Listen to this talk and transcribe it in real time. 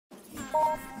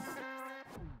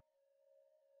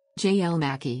J. L.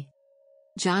 Mackie.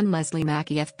 John Leslie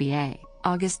Mackie FBA,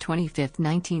 August 25,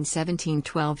 1917 –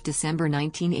 12 December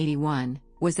 1981,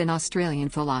 was an Australian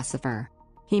philosopher.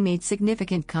 He made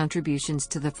significant contributions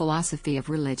to the philosophy of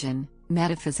religion,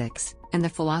 metaphysics, and the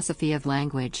philosophy of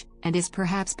language, and is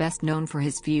perhaps best known for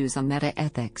his views on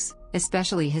meta-ethics,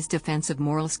 especially his defense of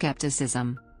moral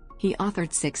skepticism. He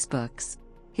authored 6 books.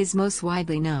 His most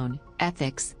widely known,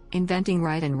 Ethics, Inventing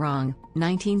Right and Wrong,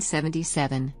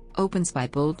 1977, opens by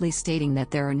boldly stating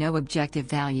that there are no objective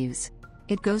values.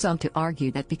 It goes on to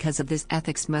argue that because of this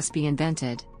ethics must be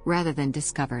invented, rather than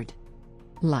discovered.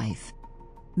 Life.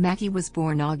 Mackie was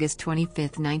born August 25,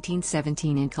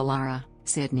 1917 in Killara,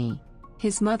 Sydney.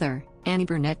 His mother, Annie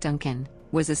Burnett Duncan,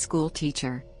 was a school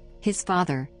teacher. His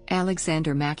father,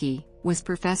 Alexander Mackie, was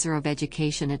Professor of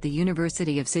Education at the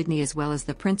University of Sydney as well as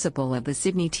the principal of the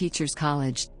Sydney Teachers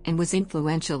College, and was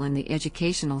influential in the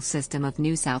educational system of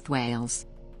New South Wales.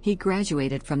 He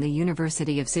graduated from the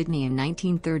University of Sydney in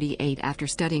 1938 after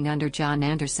studying under John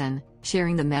Anderson,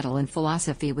 sharing the medal in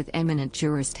philosophy with eminent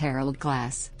jurist Harold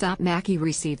Glass. Mackie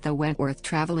received the Wentworth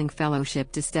Travelling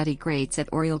Fellowship to study grades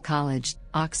at Oriel College,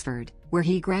 Oxford, where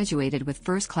he graduated with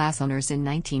first-class honours in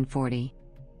 1940.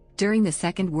 During the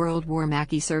Second World War,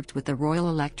 Mackie served with the Royal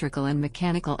Electrical and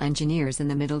Mechanical Engineers in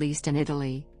the Middle East and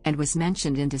Italy, and was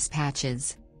mentioned in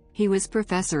dispatches. He was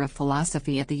Professor of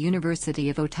Philosophy at the University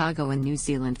of Otago in New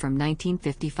Zealand from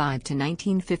 1955 to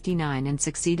 1959 and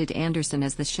succeeded Anderson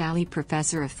as the Shalley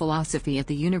Professor of Philosophy at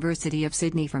the University of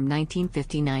Sydney from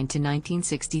 1959 to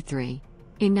 1963.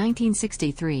 In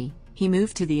 1963, he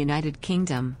moved to the United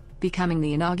Kingdom, becoming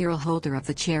the inaugural holder of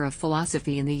the Chair of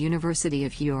Philosophy in the University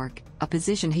of York, a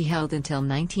position he held until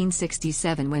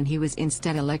 1967 when he was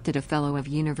instead elected a Fellow of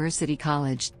University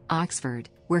College, Oxford,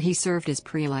 where he served as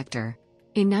pre-lector.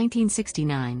 In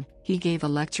 1969, he gave a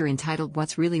lecture entitled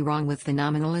What's Really Wrong with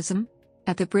Phenomenalism?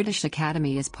 At the British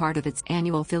Academy as part of its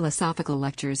annual Philosophical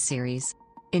Lectures series.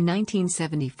 In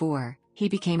 1974, he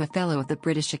became a Fellow of the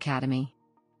British Academy.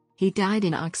 He died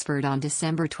in Oxford on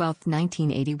December 12,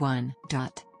 1981.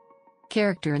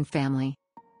 Character and family.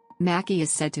 Mackie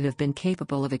is said to have been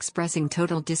capable of expressing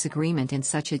total disagreement in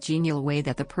such a genial way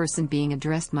that the person being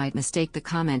addressed might mistake the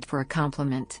comment for a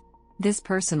compliment. This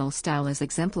personal style is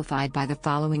exemplified by the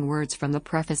following words from the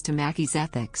preface to Mackie's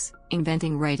Ethics,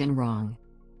 Inventing Right and Wrong.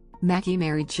 Mackie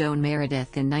married Joan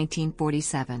Meredith in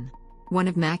 1947. One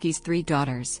of Mackie's 3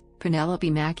 daughters,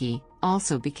 Penelope Mackie,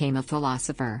 also became a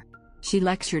philosopher. She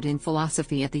lectured in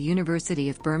philosophy at the University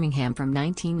of Birmingham from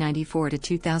 1994 to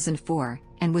 2004,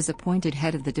 and was appointed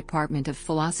head of the Department of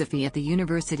Philosophy at the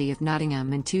University of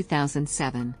Nottingham in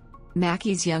 2007.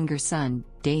 Mackie's younger son,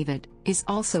 David, is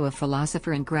also a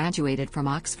philosopher and graduated from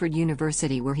Oxford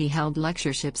University where he held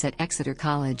lectureships at Exeter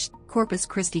College, Corpus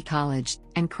Christi College,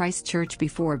 and Christ Church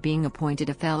before being appointed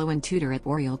a fellow and tutor at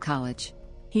Oriel College.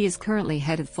 He is currently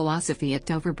head of philosophy at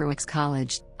Dover-Brookes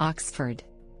College, Oxford.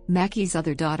 Mackie's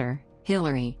other daughter,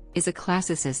 Hilary, is a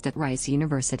classicist at Rice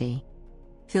University.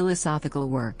 Philosophical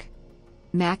work.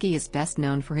 Mackie is best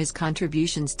known for his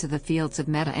contributions to the fields of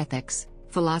metaethics,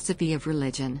 philosophy of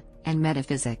religion, and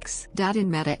metaphysics.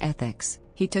 In metaethics,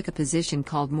 he took a position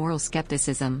called moral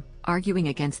skepticism, arguing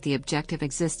against the objective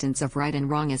existence of right and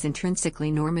wrong as intrinsically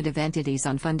normative entities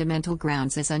on fundamental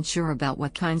grounds, as unsure about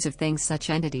what kinds of things such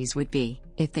entities would be,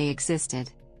 if they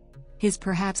existed. His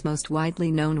perhaps most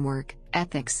widely known work,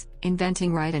 Ethics,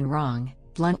 Inventing Right and Wrong,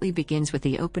 bluntly begins with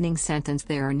the opening sentence,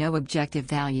 "There are no objective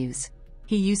values."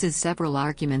 He uses several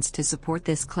arguments to support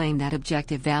this claim that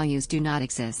objective values do not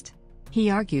exist. He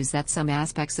argues that some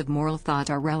aspects of moral thought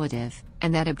are relative,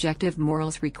 and that objective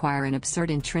morals require an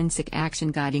absurd intrinsic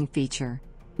action guiding feature.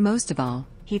 Most of all,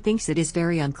 he thinks it is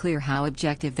very unclear how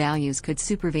objective values could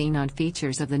supervene on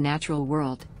features of the natural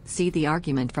world. See the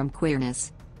argument from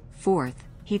Queerness. Fourth,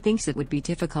 he thinks it would be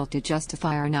difficult to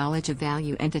justify our knowledge of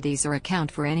value entities or account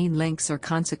for any links or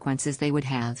consequences they would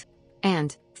have.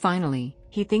 And, finally,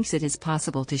 he thinks it is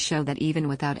possible to show that even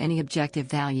without any objective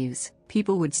values,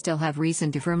 people would still have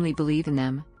reason to firmly believe in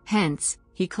them. Hence,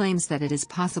 he claims that it is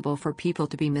possible for people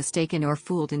to be mistaken or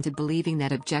fooled into believing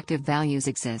that objective values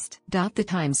exist. The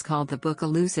Times called the book a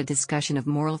lucid discussion of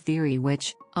moral theory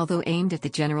which, although aimed at the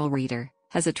general reader,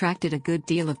 has attracted a good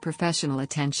deal of professional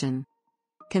attention.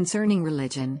 Concerning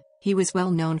religion, he was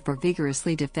well known for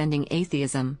vigorously defending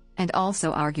atheism, and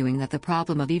also arguing that the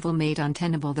problem of evil made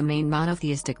untenable the main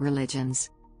monotheistic religions.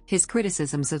 His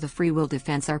criticisms of the free will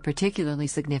defense are particularly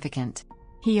significant.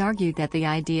 He argued that the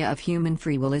idea of human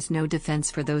free will is no defense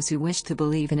for those who wish to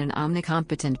believe in an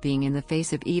omnicompetent being in the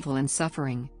face of evil and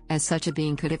suffering, as such a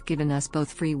being could have given us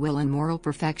both free will and moral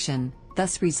perfection,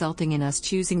 thus resulting in us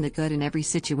choosing the good in every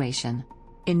situation.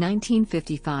 In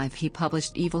 1955 he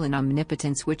published Evil and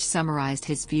Omnipotence, which summarized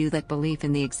his view that belief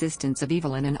in the existence of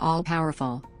evil in an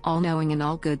all-powerful, all-knowing and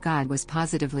all-good God was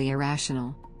positively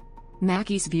irrational.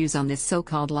 Mackie's views on this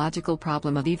so-called logical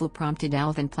problem of evil prompted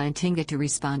Alvin Plantinga to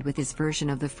respond with his version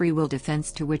of the free will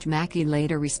defense, to which Mackie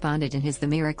later responded in his The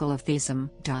Miracle of Theism.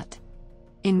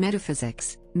 In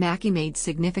metaphysics, Mackie made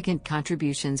significant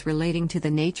contributions relating to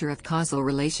the nature of causal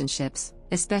relationships,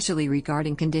 especially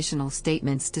regarding conditional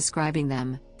statements describing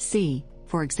them. See,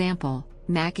 for example,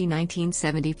 Mackie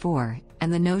 1974,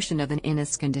 and the notion of an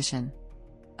inus condition.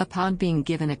 Upon being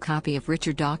given a copy of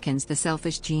Richard Dawkins' The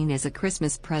Selfish Gene as a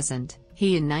Christmas present, he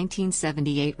in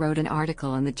 1978 wrote an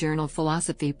article in the journal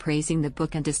Philosophy praising the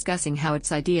book and discussing how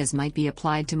its ideas might be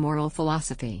applied to moral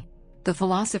philosophy. The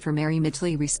philosopher Mary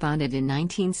Midgley responded in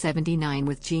 1979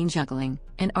 with Gene Juggling,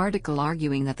 an article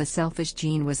arguing that the selfish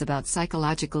gene was about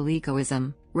psychological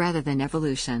egoism, rather than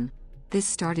evolution. This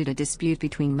started a dispute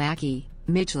between Mackie,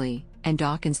 Midgley, and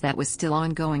Dawkins that was still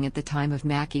ongoing at the time of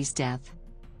Mackie's death.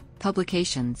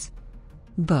 Publications.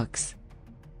 Books.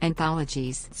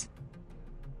 Anthologies.